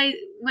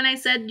 When I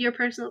said your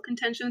personal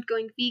contention with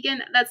going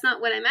vegan, that's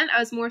not what I meant. I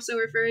was more so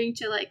referring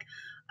to like.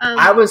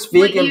 I was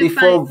vegan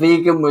before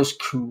vegan was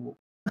cool.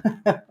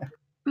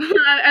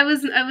 I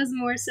was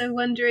more so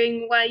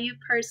wondering why you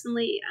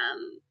personally,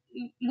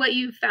 what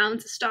you found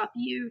to stop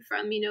you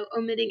from,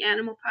 omitting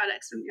animal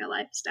products from your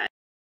lifestyle.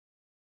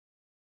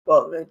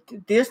 Well,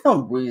 there's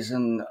no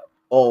reason.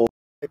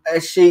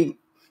 See,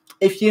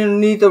 if you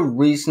need a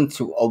reason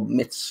to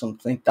omit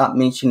something, that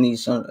means you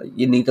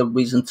need a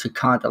reason to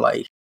kind of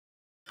like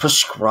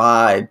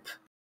prescribe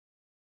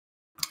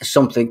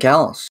something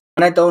else.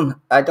 And I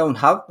don't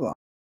have one.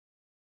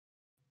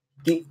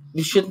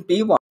 There shouldn't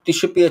be one. There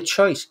should be a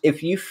choice.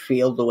 If you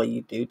feel the way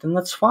you do, then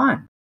that's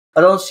fine.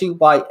 I don't see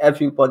why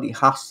everybody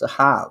has to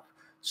have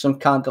some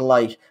kind of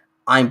like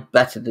I'm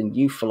better than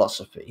you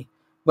philosophy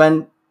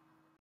when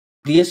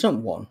there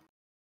isn't one.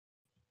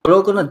 We're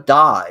all gonna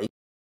die.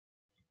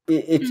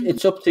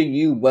 It's up to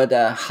you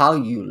how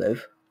you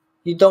live.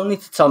 You don't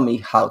need to tell me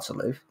how to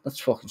live. That's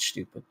fucking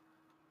stupid.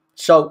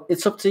 So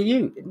it's up to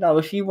you. Now,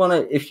 if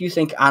you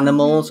think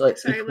animals are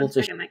Sorry, equal one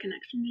second, my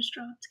connection just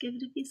dropped. Give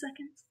it a few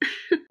seconds.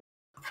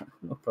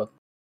 No problem.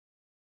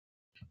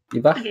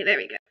 You back? Okay, there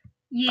we go.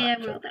 Yeah,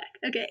 we're all back.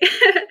 Okay.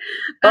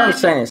 What I'm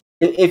saying is,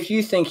 if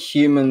you think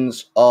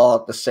humans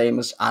are the same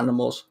as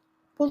animals,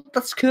 well,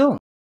 that's cool.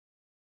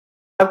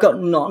 I've got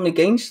nothing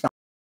against that.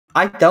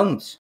 I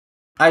don't.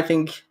 I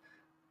think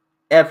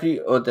every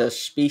other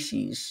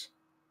species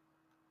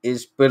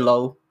is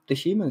below the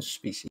human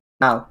species.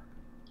 Now,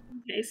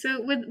 okay,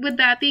 so would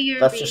that be your?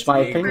 That's just my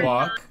opinion.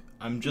 Guac,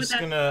 I'm just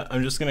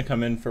gonna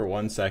come in for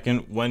 1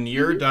 second. When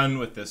you're done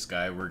with this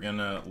guy, we're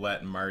gonna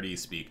let Marty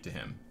speak to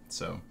him.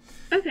 So.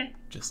 Okay.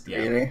 Just yeah.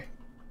 Really?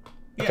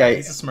 Yeah, okay.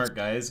 He's a smart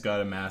guy. He's got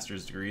a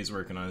master's degree. He's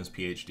working on his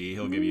PhD.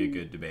 He'll give you a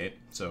good debate.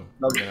 So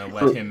we're gonna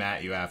let him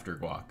at you after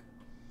Guac.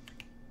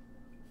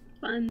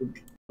 Fun.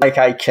 Like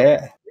I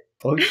care.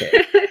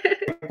 Okay.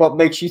 What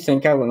makes you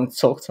think I want to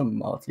talk to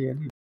Marty?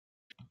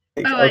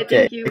 I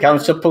think you. Like I'm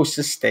supposed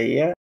to stay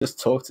here, just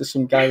talk to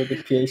some guy with a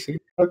PhD.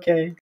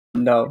 Okay.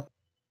 No.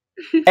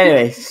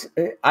 Anyways,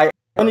 the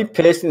only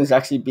person who's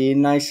actually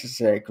being nice is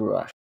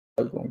Guac.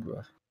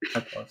 I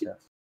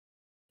apologize.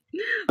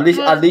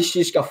 At least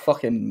she's got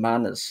fucking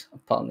manners.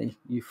 Apparently,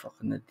 you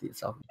fucking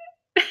idiots.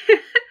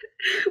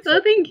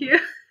 Well, thank you.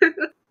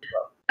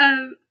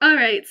 All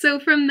right. So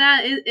from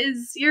that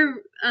is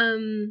your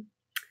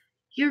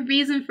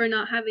reason for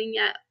not having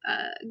yet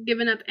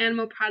given up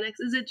animal products.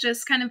 Is it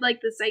just kind of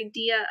like this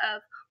idea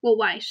of, well,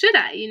 why should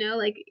I?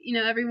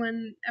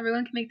 Everyone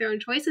can make their own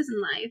choices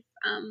in life,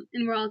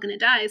 and we're all going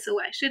to die. So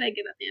why should I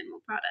give up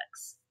animal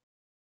products?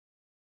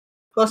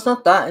 Well, it's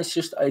not that. It's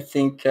just I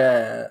think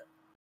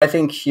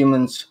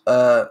humans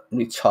are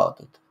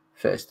retarded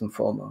first and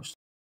foremost,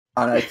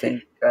 and I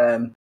think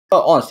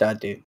honestly, I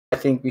do. I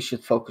think we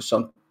should focus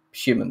on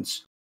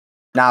humans.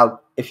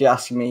 Now, if you're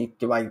asking me,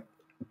 do I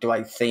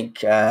think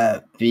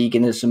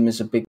veganism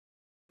is a big?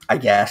 I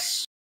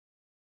guess.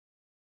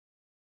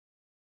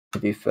 To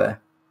be fair,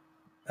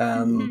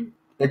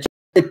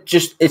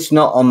 it's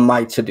not on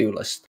my to-do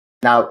list.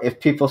 Now,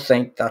 if people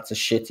think that's a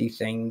shitty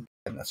thing,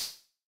 then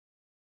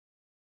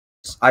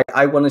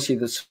I want to see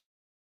this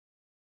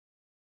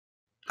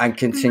and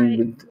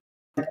continue.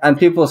 Right. And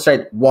people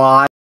said,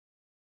 why?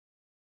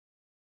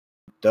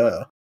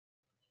 Duh.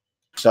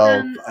 So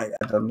I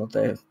don't know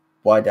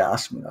why they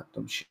asked me that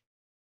dumb shit.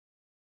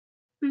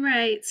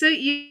 Right. So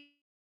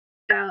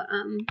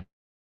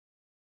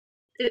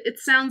it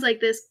sounds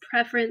like this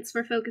preference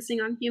for focusing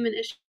on human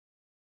issues.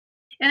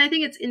 And I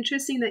think it's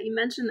interesting that you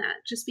mentioned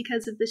that, just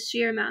because of the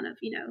sheer amount of,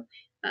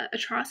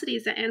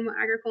 atrocities that animal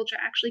agriculture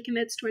actually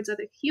commits towards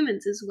other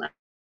humans as well.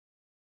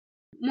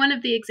 One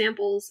of the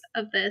examples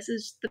of this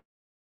is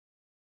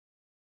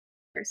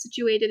are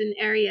situated in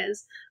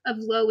areas of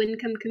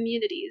low-income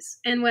communities,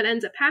 and what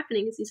ends up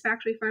happening is these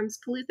factory farms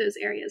pollute those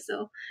areas.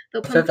 They'll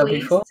pump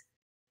waste. Before?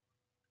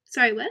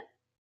 Sorry, what?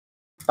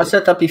 I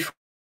said that before.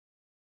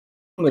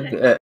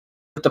 Okay.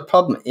 The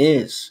problem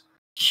is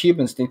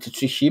humans need to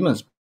treat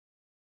humans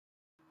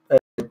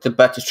the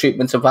better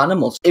treatment of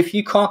animals. If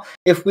we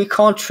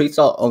can't treat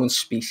our own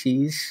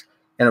species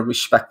in a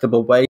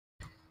respectable way,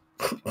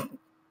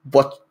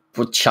 what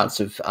chance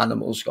of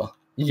animals got?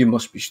 You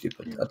must be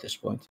stupid at this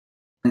point.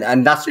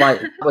 And that's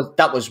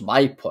that was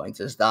my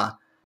point, is that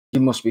you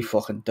must be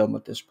fucking dumb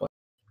at this point.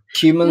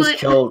 Humans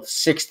killed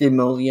 60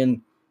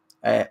 million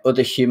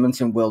other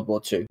humans in World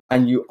War II,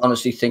 and you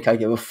honestly think I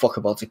give a fuck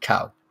about a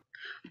cow?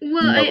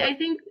 Well, no. I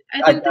think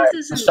this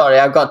is. I'm sorry,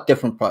 I've got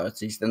different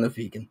priorities than a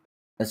vegan.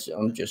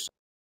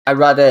 I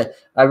rather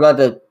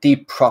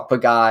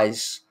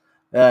depropagize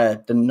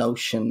the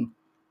notion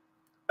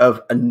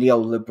of a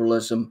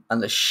neoliberalism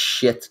and the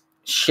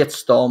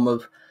shitstorm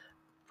of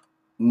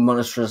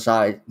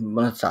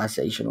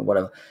monetization or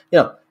whatever.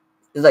 It's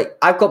like,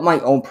 I've got my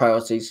own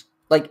priorities.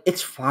 Like,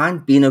 it's fine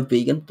being a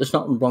vegan. There's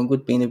nothing wrong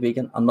with being a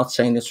vegan. I'm not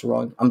saying it's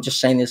wrong. I'm just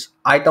saying this.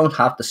 I don't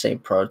have the same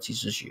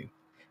priorities as you.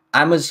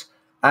 What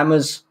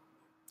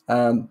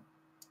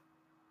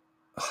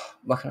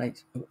can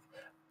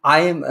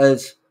I am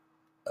as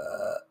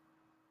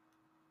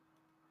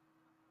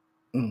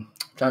trying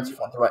to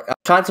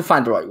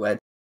find the right word.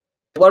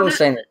 What I'm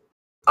saying is,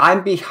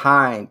 I'm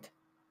behind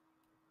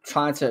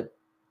trying to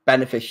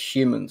benefit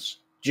humans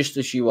just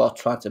as you are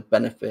trying to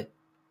benefit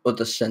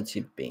other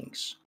sentient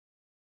beings.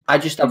 I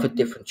just have a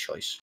different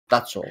choice.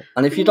 That's all.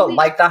 And if you don't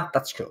like that,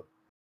 that's cool.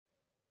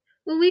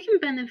 Well, we can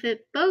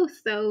benefit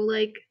both, though.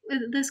 Like,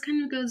 this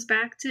kind of goes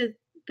back to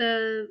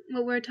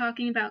what we're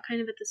talking about kind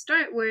of at the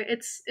start, where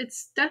it's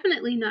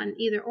definitely not an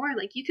either or.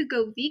 Like, you could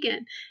go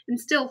vegan and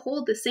still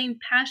hold the same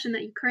passion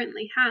that you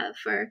currently have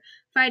for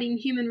fighting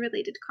human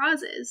related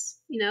causes.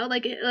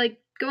 Like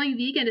going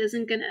vegan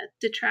isn't going to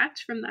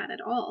detract from that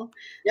at all.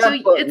 Yeah,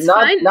 so it's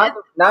fine.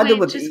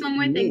 Just one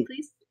more thing,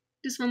 please.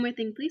 Just one more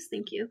thing, please.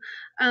 Thank you.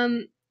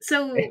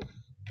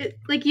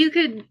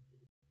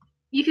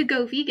 You could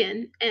go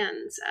vegan,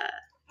 and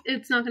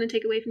it's not going to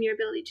take away from your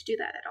ability to do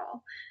that at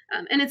all.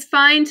 And it's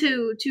fine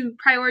to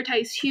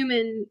prioritize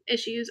human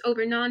issues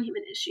over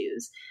non-human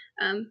issues.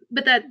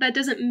 But that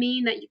doesn't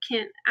mean that you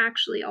can't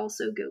actually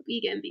also go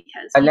vegan,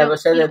 because you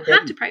don't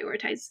have to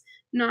prioritize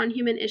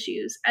non-human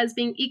issues as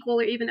being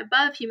equal or even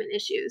above human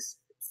issues.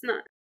 It's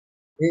not.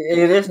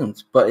 It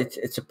isn't, but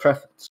it's a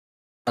preference.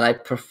 And I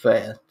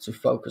prefer to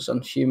focus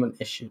on human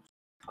issues.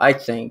 I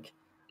think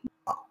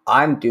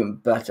I'm doing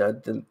better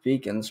than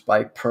vegans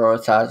by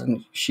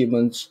prioritizing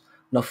humans,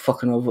 not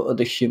fucking over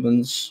other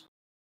humans.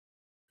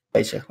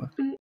 Basically,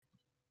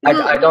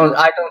 I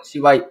don't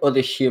see why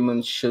other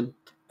humans should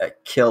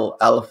kill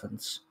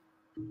elephants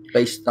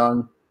based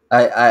on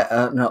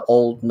an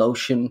old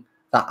notion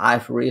that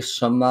ivory is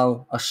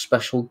somehow a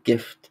special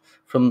gift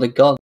from the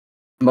god.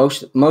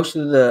 Most of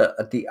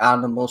the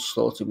animal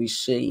slaughter we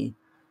see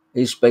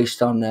is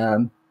based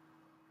on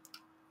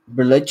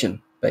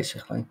religion.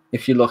 Basically,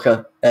 if you look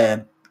at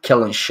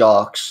killing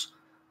sharks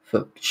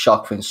for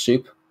shark fin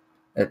soup,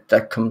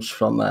 that comes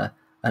from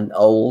an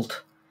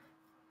old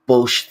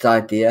bullshit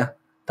idea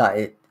that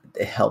it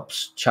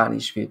helps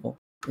Chinese people.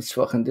 It's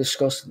fucking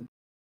disgusting.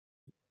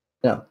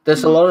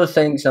 There's a lot of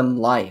things in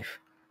life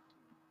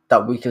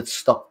that we could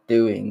stop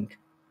doing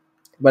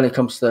when it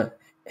comes to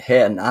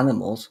hurting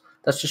animals.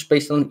 That's just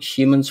based on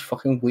humans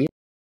fucking weird.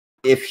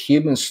 if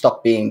humans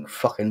stop being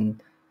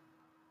fucking,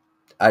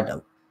 I don't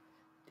know,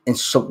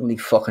 insultingly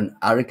fucking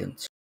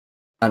arrogant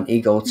and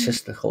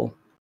egotistical,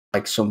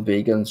 like some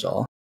vegans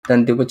are,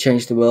 then they would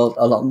change the world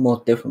a lot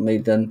more differently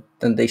than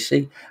they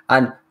see.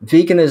 And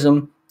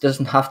veganism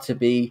doesn't have to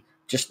be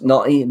just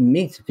not eating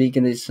meat.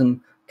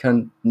 Veganism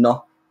can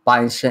not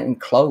buying certain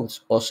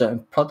clothes or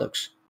certain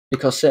products,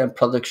 because certain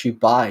products you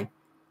buy,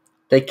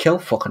 they kill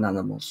fucking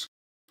animals.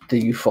 Do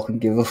you fucking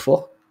give a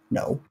fuck?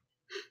 No.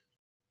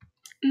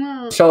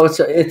 Well, so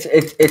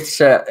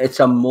it's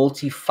a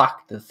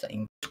multi-factor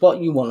thing. It's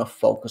what you want to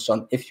focus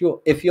on. If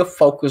you're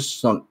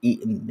focused on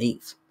eating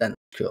meat, then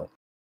cool.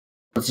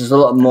 But there's a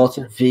lot more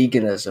to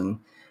veganism,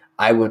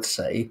 I would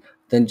say,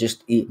 than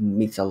just eating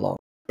meat alone.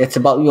 It's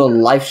about your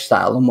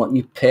lifestyle and what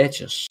you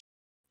purchase.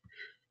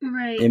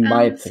 Right. In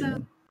my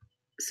opinion.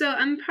 So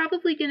I'm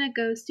probably gonna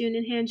go soon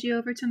and hand you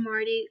over to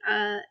Marty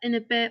in a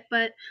bit.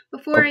 But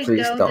before I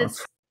go,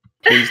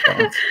 Please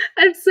don't.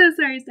 I'm so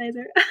sorry,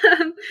 styzor.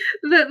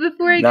 But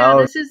before I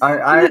go, this is...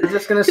 I'm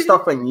just gonna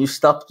stop when you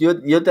stop.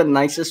 You're the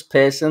nicest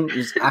person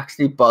who's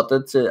actually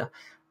bothered to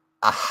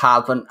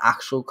have an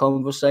actual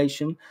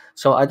conversation.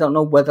 So I don't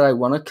know whether I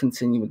want to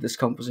continue with this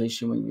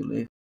conversation when you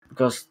leave,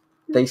 because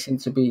they seem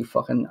to be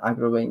fucking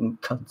aggravating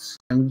cunts,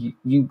 and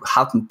you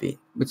haven't been,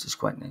 which is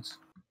quite nice.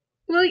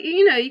 Well,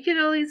 you can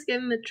always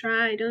give him a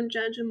try. Don't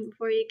judge him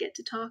before you get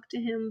to talk to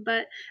him.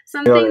 But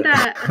something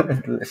that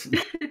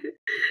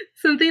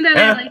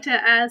I like to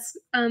ask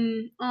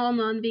all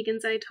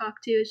non-vegans I talk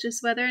to is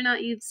just whether or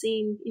not you've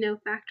seen,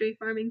 factory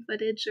farming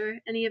footage or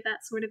any of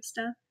that sort of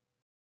stuff.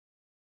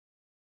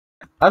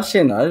 I've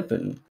seen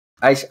everything.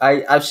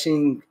 I've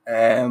seen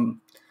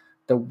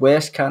the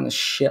worst kind of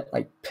shit,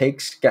 like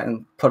pigs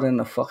getting put in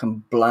a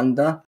fucking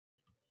blender.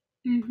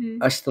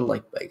 I still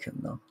like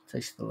bacon though. It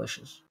tastes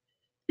delicious.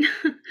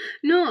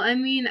 No, I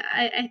mean,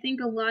 I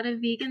think a lot of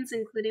vegans,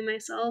 including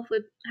myself,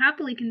 would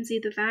happily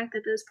concede the fact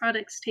that those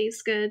products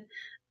taste good.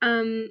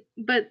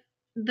 But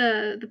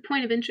the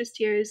point of interest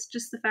here is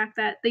just the fact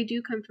that they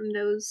do come from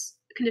those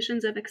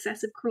conditions of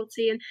excessive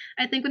cruelty. And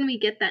I think when we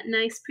get that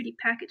nice, pretty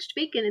packaged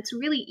bacon, it's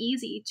really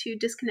easy to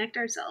disconnect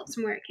ourselves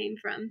from where it came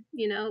from.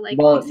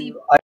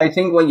 I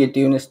think when you're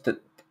doing this, I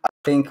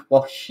think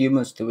what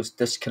humans do is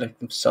disconnect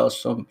themselves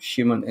from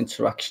human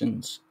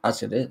interactions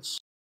as it is.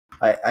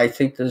 I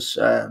think there's...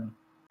 I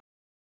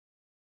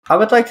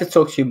would like to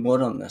talk to you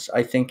more on this.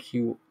 I think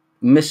you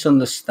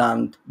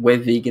misunderstand where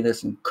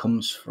veganism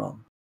comes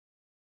from,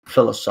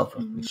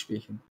 philosophically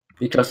speaking.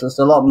 Because there's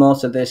a lot more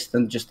to this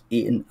than just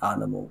eating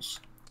animals.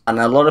 And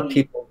a lot of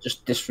people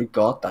just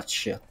disregard that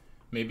shit.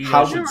 Maybe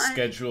I should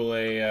schedule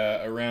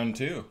a round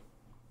two.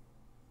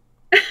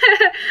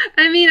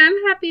 I mean,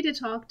 I'm happy to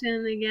talk to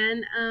him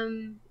again.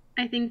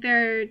 I think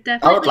there are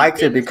definitely... I would like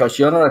to, because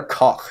you're not a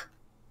cock.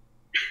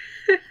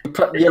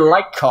 You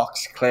like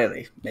cocks,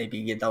 clearly. Maybe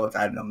you don't.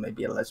 I don't know.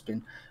 Maybe a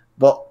lesbian.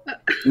 But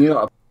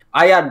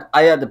I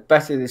had a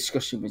better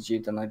discussion with you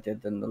than I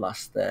did in the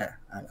last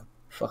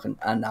fucking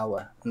an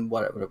hour and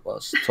whatever it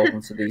was,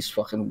 talking to these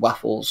fucking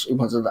waffles who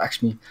wanted to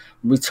ask me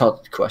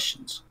retarded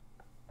questions.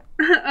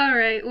 All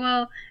right.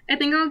 Well, I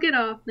think I'll get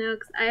off now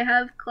because I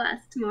have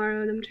class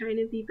tomorrow and I'm trying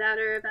to be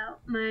better about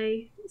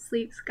my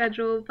sleep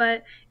schedule.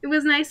 But it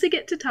was nice to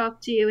get to talk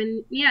to you,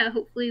 and yeah,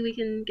 hopefully we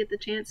can get the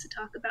chance to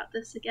talk about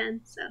this again.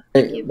 So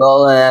thank you.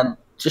 Well,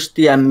 just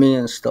DM me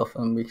and stuff,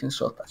 and we can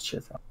sort that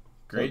shit out.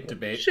 Great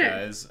debate,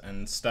 guys.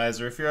 And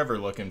styzor, if you're ever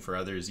looking for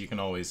others, you can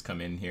always come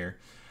in here.